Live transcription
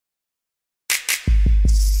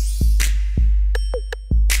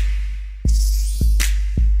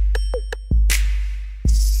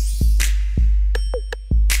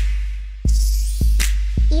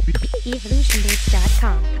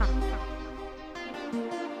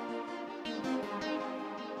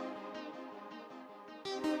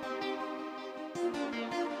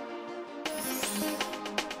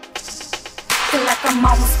I'm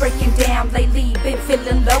almost breaking down lately. Been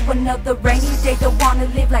feeling low, another rainy day. Don't wanna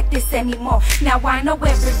live like this anymore. Now I know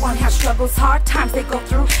everyone has struggles, hard times they go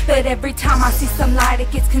through, but every time I see some light, it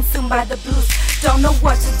gets consumed by the blues. Don't know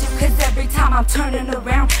what to do, cause every time I'm turning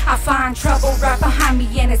around, I find trouble right behind me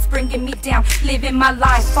and it's bringing me down. Living my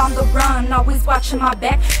life on the run, always watching my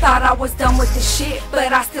back. Thought I was done with the shit,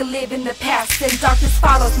 but I still live in the past, and darkness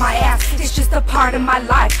follows my ass. It's just a part of my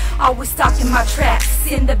life, always stalking my tracks.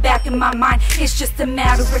 In the back of my mind, it's just a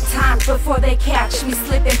matter of time before they catch me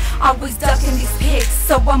slipping. Always ducking these pigs,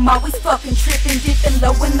 so I'm always fucking tripping, dipping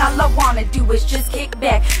low, and all I wanna do is just kick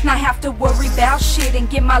back, not have to worry about shit and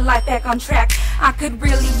get my life back on track. I could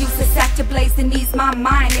really use a sack to blaze and ease my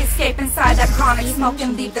mind, escape inside that chronic smoke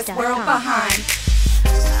and leave this world behind.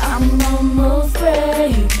 I'm almost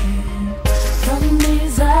breaking from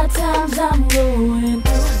these hard times I'm going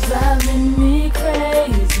through, driving me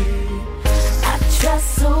crazy. I try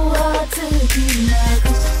so hard to keep my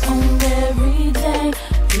cool on every day.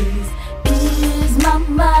 Please ease my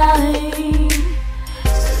mind,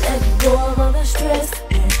 let go of all the stress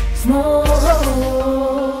and smoke.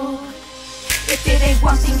 If it ain't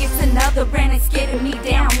one thing, it's another, and it's getting me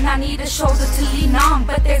down. I need a shoulder to lean on,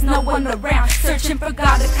 but there's no one around. Searching for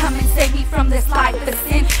God to come and save me from this life of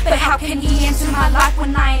sin, but how can He enter my life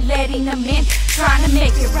when I ain't letting Him in? Trying to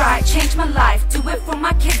make it right, change my life, do it for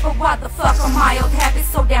my kids, but why the fuck are my old habits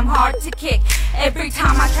so damn hard to kick? Every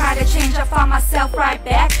time I try to change, I find myself right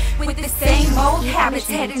back with the same old habits,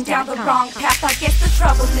 heading down the wrong path. I guess the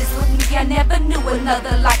trouble is with me, I never knew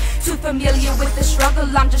another life. Too familiar with the struggle,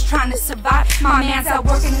 I'm just trying to survive. My man's out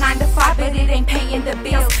working 9 to 5, but it ain't paying the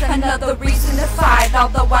bills. Another reason to fight,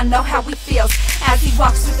 although I know how he feels. As he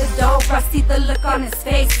walks through the door, I see the look on his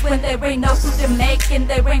face when there ain't no food to make and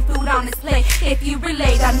there ain't food on his plate. If you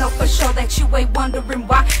relate, I know for sure that you ain't wondering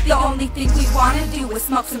why. The only thing we wanna do is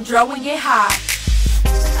smoke some dro and get high.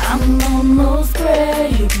 I'm almost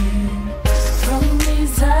breaking from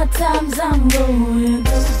these hard times I'm going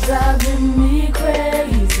through, driving me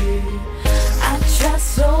crazy. I try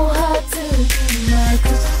so hard to keep my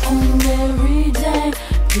cool on every day.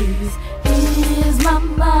 Please ease my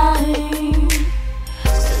mind,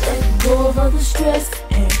 let go of all the stress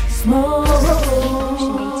and smoke.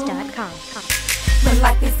 When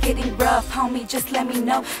life is getting rough, homie, just let me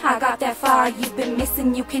know. I got that fire you've been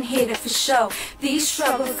missing, you can hit it for sure. These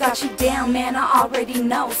struggles got you down, man, I already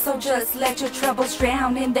know. So just let your troubles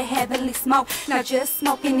drown in the heavenly smoke. Now just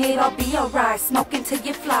smoking, it'll be alright. Smoking till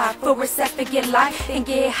you fly, for a sec forget life and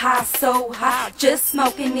get high, so high. Just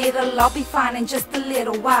smoking, it'll all be fine in just a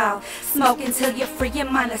little while. Smoking till you're free your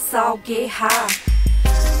mind, let's all get high.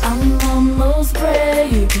 I'm almost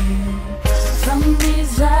breaking from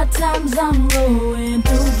these hard times I'm going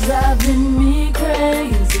through, driving me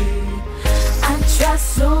crazy. I try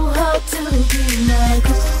so hard to keep my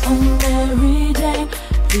cool on every day.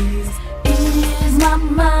 Please ease my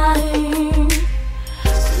mind,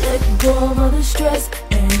 let go of all the stress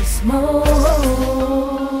and smoke.